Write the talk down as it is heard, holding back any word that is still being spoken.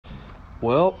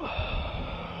Well,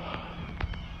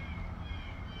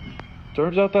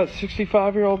 turns out that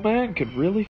 65-year-old man could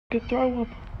really throw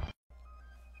him.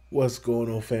 What's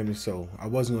going on, family? So I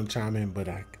wasn't gonna chime in, but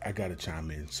I gotta chime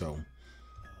in. So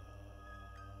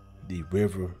the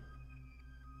river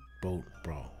boat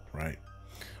brawl, right?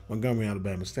 Montgomery,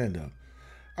 Alabama, stand up.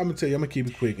 I'm gonna tell you, I'm gonna keep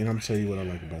it quick, and I'm gonna tell you what I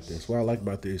like about this. What I like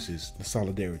about this is the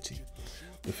solidarity.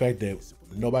 The fact that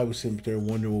nobody was sitting there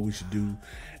wondering what we should do,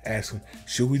 asking,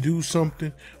 should we do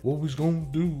something? What we gonna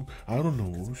do? I don't know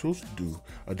what we're supposed to do.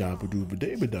 A dabba doo ba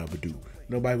da ba dabba doo.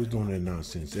 Nobody was doing that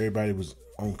nonsense. Everybody was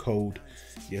on code.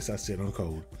 Yes, I said on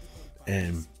code.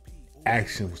 And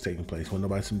action was taking place. When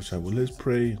nobody simply said, well, let's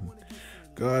pray.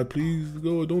 God, please,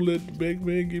 Lord, don't let the black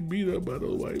man get beat up by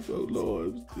those white folks,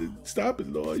 Lord. Stop it,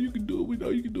 Lord. You can do it. We know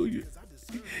you can do it.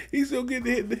 He's still getting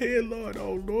hit in the head, Lord.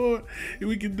 Oh, Lord. If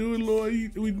we can do it, Lord.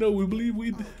 We know, we believe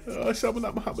we.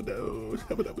 Shabbat Muhammad.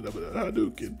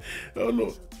 Hadouken. Oh,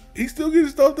 Lord. He's still getting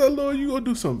stuff out, Lord. You gonna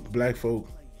do something, black folk.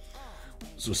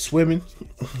 So swimming,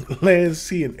 land,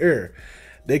 sea, and air.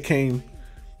 They came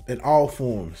in all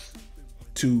forms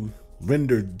to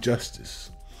render justice.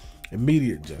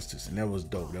 Immediate justice, and that was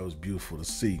dope. That was beautiful to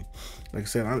see. Like I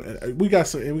said, we got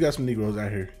some Negroes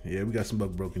out here. Yeah, we got some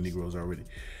broken Negroes already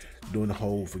doing the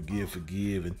whole forgive,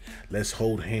 and let's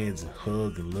hold hands and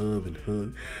hug and love and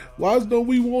hug. Why don't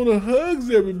we want to hugs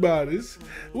everybody's?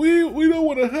 We don't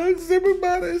want to hugs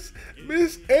everybody's.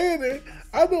 Miss Annie,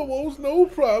 I don't want no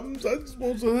problems. I just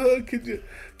want a hug. Could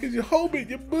you hold me in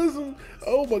your bosom?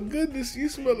 Oh my goodness, you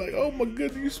smell like, oh my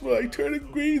goodness, you smell like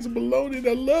turning greens and bologna, and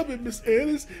I love it, Miss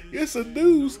Annis. Yes, I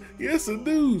do. Yes, I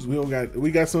do. We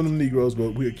got some of them Negroes,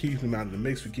 but we're keeping them out of the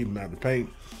mix. We keep them out of the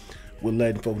paint. We're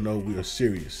letting folk know we are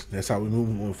serious. That's how we're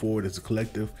moving going forward as a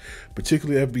collective,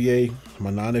 particularly FBA, my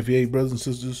non-FBA brothers and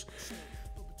sisters.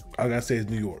 I gotta say, it's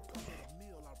New York.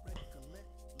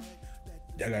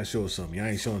 Y'all gotta show us something. Y'all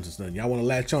ain't showing us nothing. Y'all want to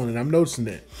latch on, and I'm noticing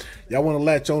that. Y'all want to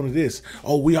latch on to this.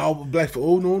 Oh, we all black folk.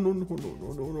 Oh, no.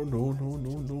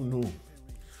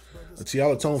 Until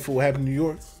y'all atone for what happened in New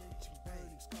York,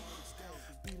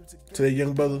 to that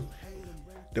young brother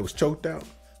that was choked out,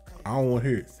 I don't want to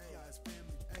hear it.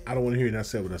 I don't want to hear it, and I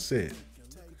said what I said. You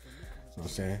know what I'm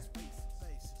saying?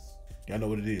 Y'all know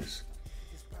what it is.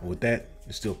 And with that,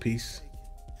 it's still peace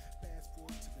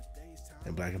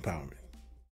and black empowerment.